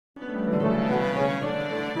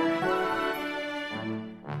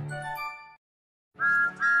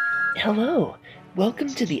Hello, welcome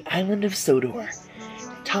to the island of Sodor.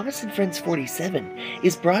 Thomas & Friends 47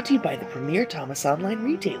 is brought to you by the premier Thomas online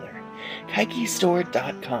retailer,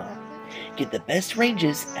 KaikeStore.com. Get the best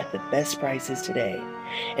ranges at the best prices today.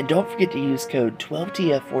 And don't forget to use code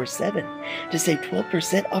 12TF47 to save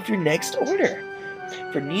 12% off your next order.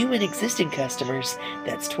 For new and existing customers,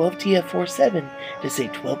 that's 12TF47 to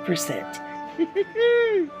save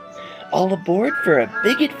 12%. All aboard for a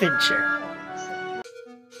big adventure!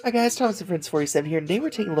 Hi guys, Thomas & Friends 47 here, and today we're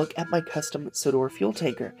taking a look at my custom Sodor fuel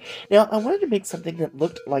tanker. Now, I wanted to make something that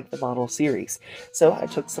looked like the model series, so I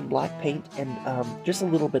took some black paint and just a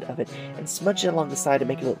little bit of it, and smudged it along the side to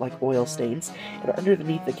make it look like oil stains, and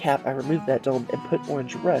underneath the cap I removed that dome and put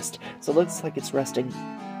orange rust, so it looks like it's rusting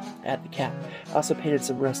at the cap. I also painted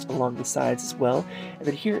some rust along the sides as well. And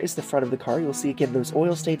then here is the front of the car. You'll see again those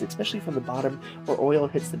oil stains, especially from the bottom where oil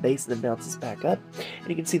hits the base and then bounces back up. And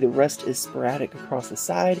you can see the rust is sporadic across the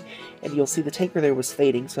side. And you'll see the tanker there was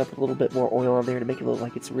fading, so I put a little bit more oil on there to make it look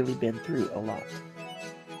like it's really been through a lot.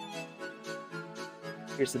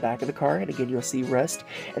 Here's the back of the car, and again you'll see rust.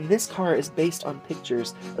 And this car is based on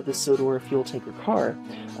pictures of the Sodor fuel tanker car,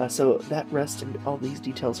 so that rust and all these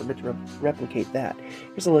details are meant to replicate that.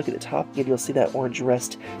 Here's a look at the top. Again, you'll see that orange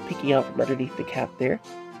rust peeking out from underneath the cap there.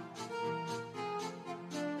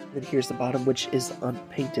 And then here's the bottom, which is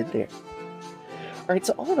unpainted there. Alright,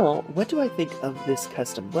 so all in all, what do I think of this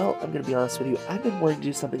custom? Well, I'm going to be honest with you, I've been wanting to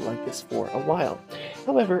do something like this for a while.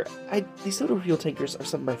 However, these Sodor fuel tankers are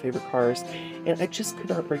some of my favorite cars, and I just could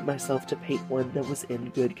not bring myself to paint one that was in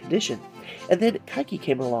good condition. And then Kaike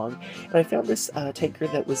came along, and I found this tanker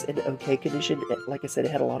that was in okay condition. Like I said,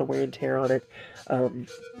 it had a lot of wear and tear on it.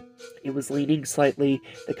 It was leaning slightly,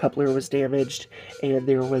 the coupler was damaged, and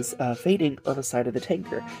there was fading on the side of the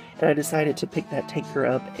tanker. And I decided to pick that tanker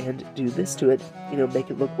up and do this to it,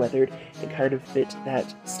 make it look weathered and kind of fit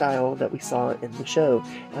that style that we saw in the show.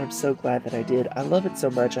 And I'm so glad that I did. I love it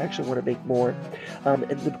so much, I actually want to make more. And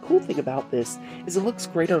the cool thing about this is it looks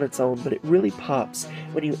great on its own, but it really pops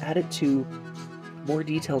when you add it to more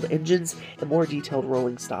detailed engines and more detailed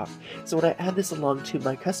rolling stock. So when I add this along to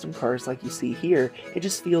my custom cars like you see here, it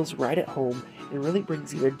just feels right at home and really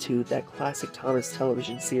brings you into that classic Thomas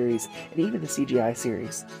television series and even the CGI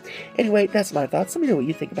series. Anyway, that's my thoughts. Let me know what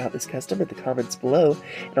you think about this custom in the comments below,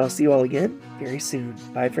 and I'll see you all again very soon.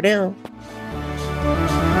 Bye for now.